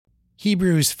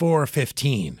Hebrews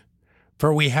 4:15.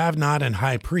 For we have not an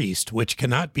high priest which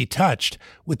cannot be touched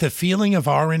with the feeling of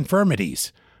our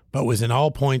infirmities, but was in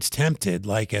all points tempted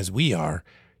like as we are,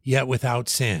 yet without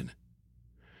sin.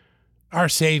 Our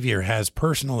Savior has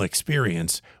personal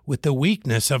experience with the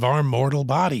weakness of our mortal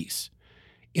bodies.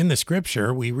 In the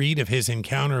Scripture, we read of his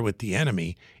encounter with the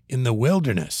enemy in the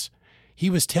wilderness. He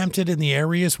was tempted in the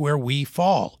areas where we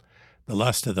fall, the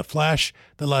lust of the flesh,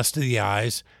 the lust of the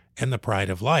eyes, and the pride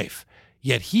of life.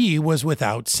 Yet he was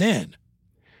without sin.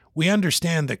 We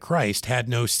understand that Christ had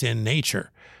no sin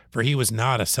nature, for he was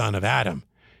not a son of Adam.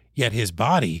 Yet his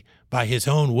body, by his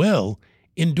own will,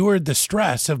 endured the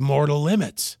stress of mortal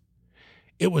limits.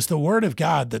 It was the Word of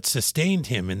God that sustained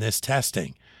him in this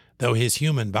testing, though his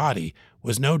human body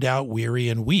was no doubt weary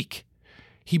and weak.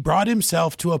 He brought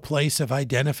himself to a place of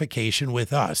identification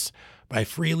with us by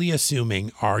freely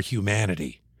assuming our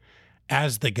humanity.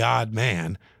 As the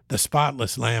God-man, the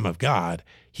spotless Lamb of God,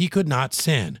 he could not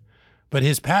sin, but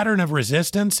his pattern of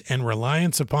resistance and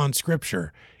reliance upon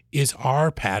Scripture is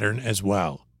our pattern as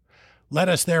well. Let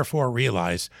us therefore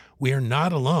realize we are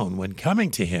not alone when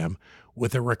coming to him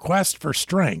with a request for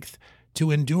strength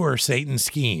to endure Satan's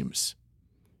schemes.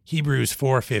 Hebrews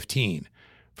 4:15.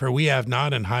 For we have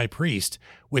not an high priest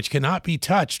which cannot be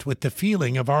touched with the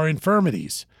feeling of our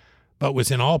infirmities, but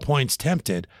was in all points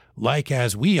tempted like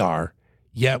as we are,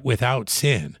 yet without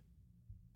sin.